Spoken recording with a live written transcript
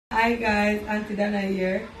Hi guys, Aunty Donna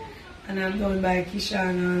here, and I'm joined by Trishana,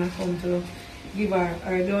 and I come to give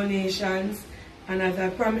her donations. And as I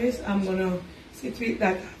promised, I'm gonna sit with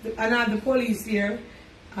that. And I have the police here.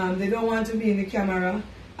 They don't want to be in the camera.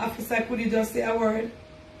 Officer, could you just say a word?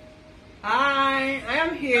 Hi, I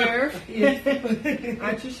am here. Yes.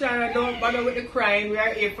 And Trishana, don't bother with the crime. We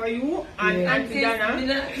are here for you. And Yeah. Aunty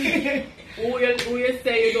Donna, who you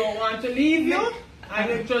say you don't want to leave you. And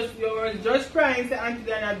you're just crying, say Aunty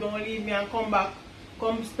Donna, don't leave me and come back.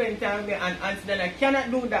 Come spend time with me. And Aunty Donna cannot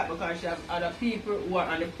do that because she has other people who are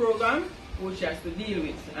on the program who she has to deal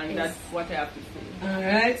with. And that's what I have to say.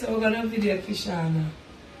 Alright, so we're gonna video Trishana.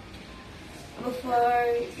 Before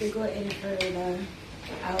you go any further,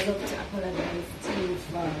 I would love to apologize to you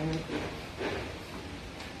for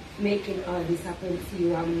making all this happen to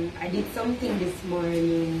you. I did something this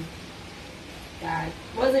morning that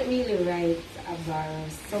wasn't really right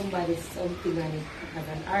about something and it had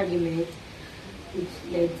an argument which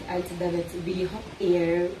led Aunty Donna to be up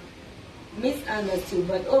here misunderstood.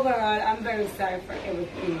 But overall, I'm very sorry for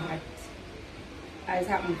everything that has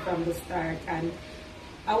happened from the start. And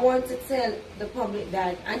I want to tell the public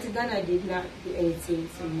that Aunty Donna did not do anything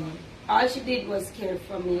to me. All she did was care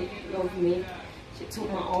for me, love me. She took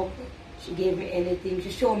me up, she gave me anything, she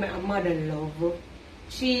showed me a mother love.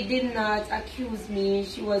 She did not accuse me,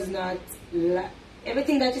 she was not,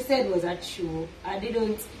 everything that she said was not true. I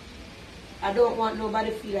don't want nobody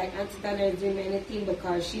to feel like Aunty Donna is doing anything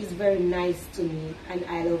because she's very nice to me and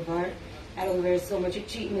I love her. I love her so much. She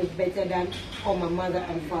treats me better than how my mother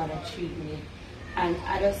and father treat me. And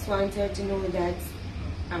I just want her to know that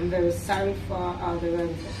I'm very sorry for all the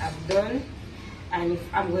wrongs that I've done. And if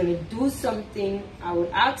I'm going to do something, I would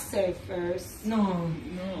ask her first. No.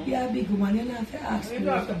 You're a big woman, you don't have to ask You me.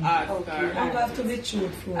 don't have to ask her. You have to be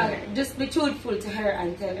truthful. Okay, just be truthful to her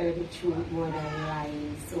and tell her the truth more than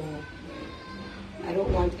lying. So I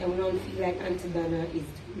don't want anyone to feel like Aunty Donna is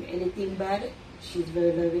doing anything bad. She's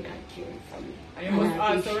very loving and caring for me. And you must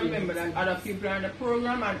also remember that other people are on the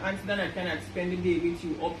program and Aunty Donna cannot spend the day with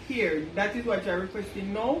you up here. That is what you're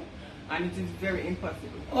requesting now, and it is very impossible.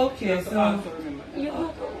 Okay, you so also remember that. You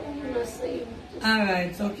are the same.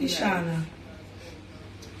 alright, so Trishana.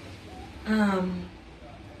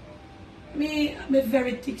 Me, I'm a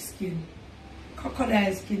very thick skin.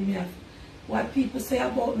 Crocodile skin me have. What people say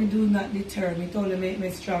about me do not deter me, it only make me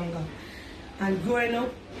stronger. And growing up,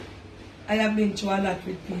 I have been through a lot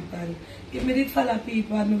with people. And if me did follow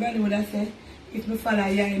people, my granny would have said, if me follow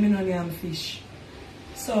you, I know I am fish.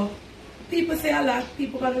 So, people say a lot,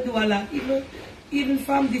 people gonna do a lot, even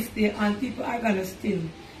from this day on, people are gonna still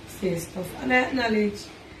say stuff. And I acknowledge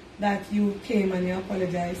that you came and you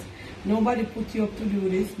apologized. Nobody put you up to do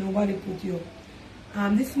this, nobody put you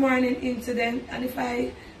up. This morning incident, and if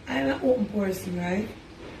I'm an open person, right?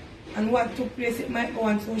 And what took place, it might go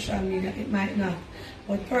on social media, it might not.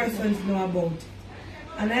 But persons know about it.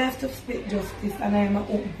 And I have to speak justice, and I am an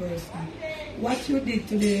open person. What you did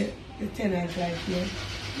to the tenant right here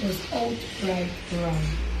was outright wrong.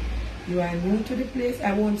 You are new to the place.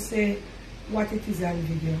 I won't say what it is on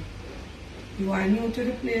video. You are new to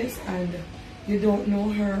the place and you don't know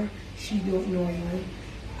her, she don't know you.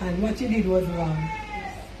 And what you did was wrong.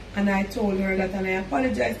 And I told her that, and I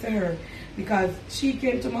apologized to her because she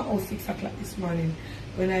came to my house 6 o'clock this morning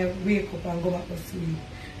when I wake up and go back to sleep.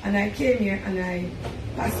 And I came here and I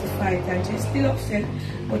pacified and she's still upset,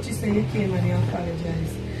 but she said you came and you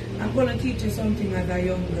apologized. I'm going to teach you something as a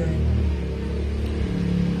young girl.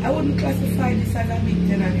 I wouldn't classify this as a big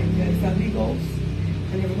tenant area. It's a big house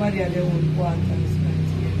and everybody has their own quarters right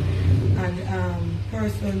here. And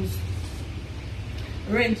persons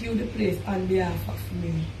rent you the place on behalf of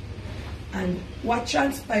me. And what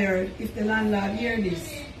transpired, if the landlord hear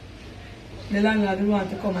this, the landlord will want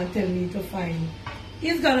to come and tell me to find.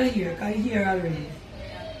 He's gonna hear, because he hear already.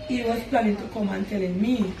 He was planning to come and telling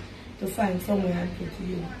me to find somewhere and put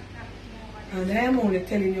you. And I am only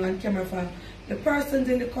telling you on camera for the persons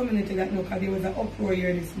in the community that know, because there was an uproar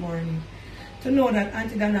here this morning, to know that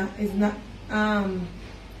Aunty Donna is not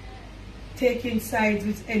taking sides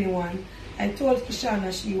with anyone. I told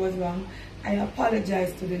Trishana she was wrong. I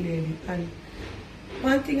apologized to the lady. And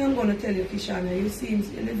one thing I'm going to tell you, Trishana, you seem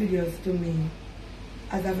in the videos to me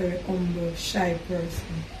as a very humble, shy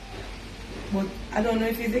person. But I don't know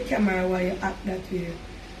if it's the camera why you act that way.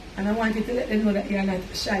 And I want you to let them know that you're not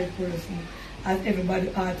a shy person, as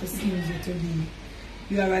everybody ought to seems you to be.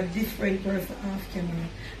 You are a different person off camera.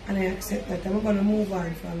 And I accept that. I'm going to move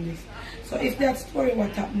on from this. So if that story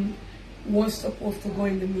what happened was supposed to go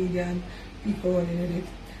in the media and people running with it,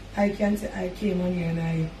 I can say I came on here and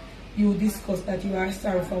I you discuss that you are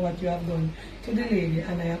sorry for what you have done to the lady,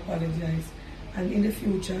 and I apologize. And in the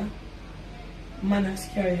future, manners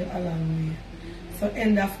carry you a long way. So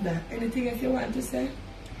end of that. Anything else you want to say?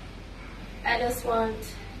 I just want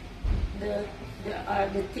the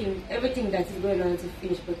thing, everything that is going on to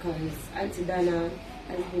finish, because Aunty Donna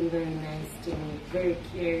has been very nice to me, very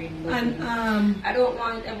caring. And I don't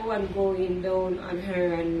want everyone going down on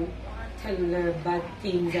her and telling her bad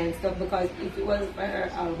things and stuff, because if it wasn't for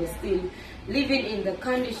her, I was still living in the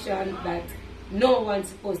condition that no one's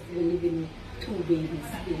supposed to be living with 2 babies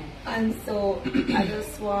still. And so I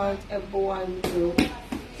just want everyone to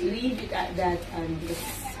leave it at that and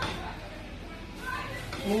just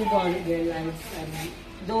move on with their lives, and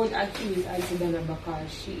don't accuse Aunty Donna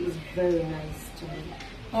because she is very nice to me.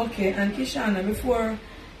 Okay, and Trishana, before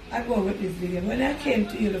I go with this video, when I came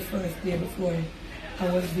to you the first day before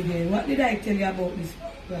I was videoing, what did I tell you about this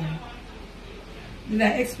program? Did I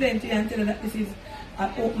explain to you and tell you that this is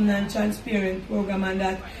an open and transparent program, and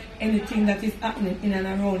that anything that is happening in and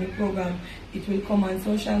around the program, it will come on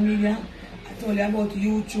social media? I told you about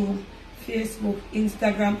YouTube, Facebook,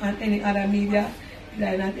 Instagram, and any other media. Did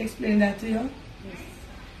I not explain that to you? Yes.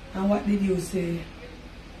 And what did you say?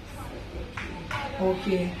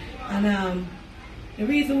 Okay. And the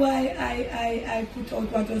reason why I put out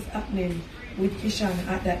what was happening with Trishana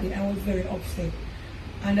at that day, I was very upset.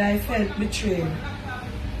 And I felt betrayed.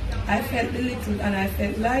 I felt belittled and I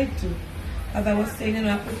felt lied to. As I was saying, you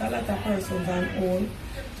know, I put a lot of persons on hold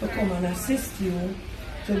to come and assist you,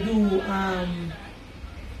 to do,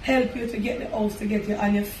 help you to get the house, to get you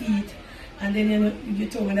on your feet. And then, you know, you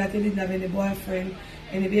told me that you didn't have any boyfriend,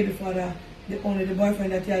 any baby father, only the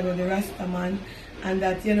boyfriend that you had was the Rasta man, and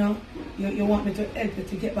that, you know, you want me to help you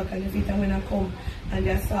to get back on your feet. And when I come and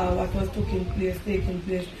I saw what was taking place,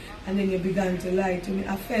 and then you began to lie to me,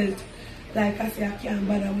 I felt like I said, I can't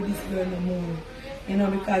bother with this girl no more, you know,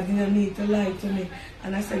 because you don't need to lie to me.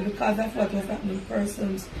 And I said, because of what was happening,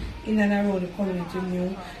 persons in and around the community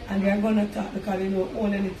knew, and they're going to talk because they don't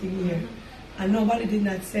own anything here. And nobody did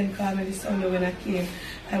not send call me this Sunday when I came.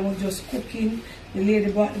 I was just cooking. The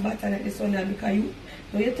lady brought the baton at the Sunday, because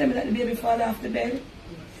you tell me that the baby fall off the bed?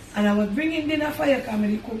 And I was bringing dinner for you, because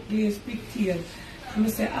I cook the pigtail. And I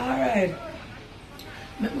said, alright.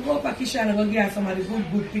 Let me go up to Trishana and go get some of the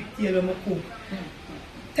good pigtail when I cook.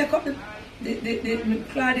 Take up the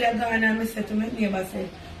Claudia Donna, and I said to my neighbor, say,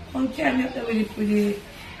 come carry me up there with the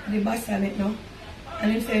bassinet now.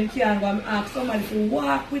 And he said, he can't go and ask somebody to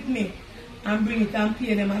walk with me and bring it and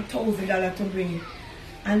pay them $1,000 to bring it.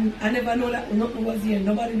 And I never know that nothing was here.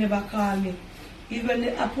 Nobody never called me. Even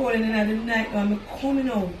the appalling in the night when I'm coming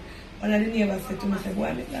out, one of the neighbors said to me, say,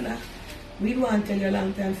 boy, we don't want to tell you a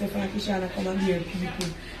long time, say, for Trishana come and hear people,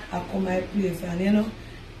 I come my place, and you know,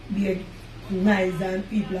 be nice, and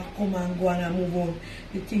people come and go and move on.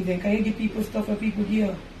 The things, then can you give people stuff for people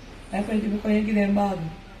here? Like when people can you give them bag?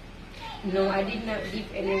 No, I did not give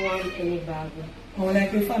anyone any bag. Oh,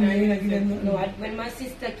 like your family, you not give them nothing? No, when my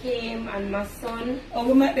sister came and my son... Oh,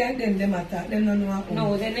 we might be them attack, them don't know what happened.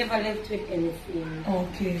 No, they never left with anything.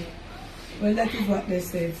 Okay. Well, that is what they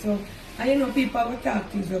said. So, and you know, people have talk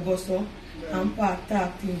things will go so, and part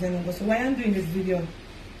talk things and go so. Why I'm doing this video?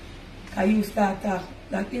 I used to start talk,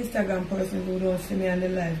 that Instagram person who don't see me on the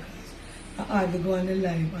live, I hardly go on the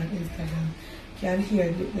live on Instagram, can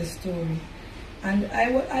hear the story. And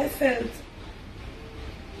I felt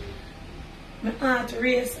my heart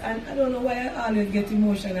race, and I don't know why I always get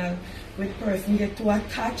emotional with person, get too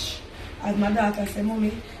attached. As my daughter said,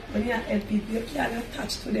 Mommy, when you help people, you can't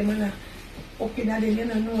attach to them and up in them, you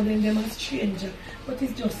don't know them as stranger. But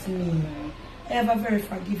it's just me. I have a very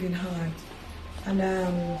forgiving heart.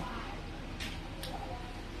 And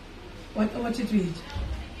what it read?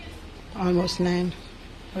 Almost 9.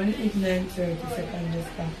 When it is 9:30 seconds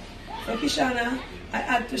stop. So Trishana, I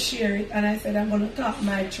had to share it, and I said I'm going to talk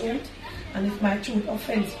my truth. And if my truth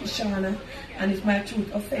offends Trishana, and if my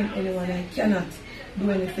truth offends anyone, I cannot do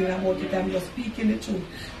anything about it. I'm just speaking the truth.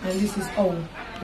 And this is how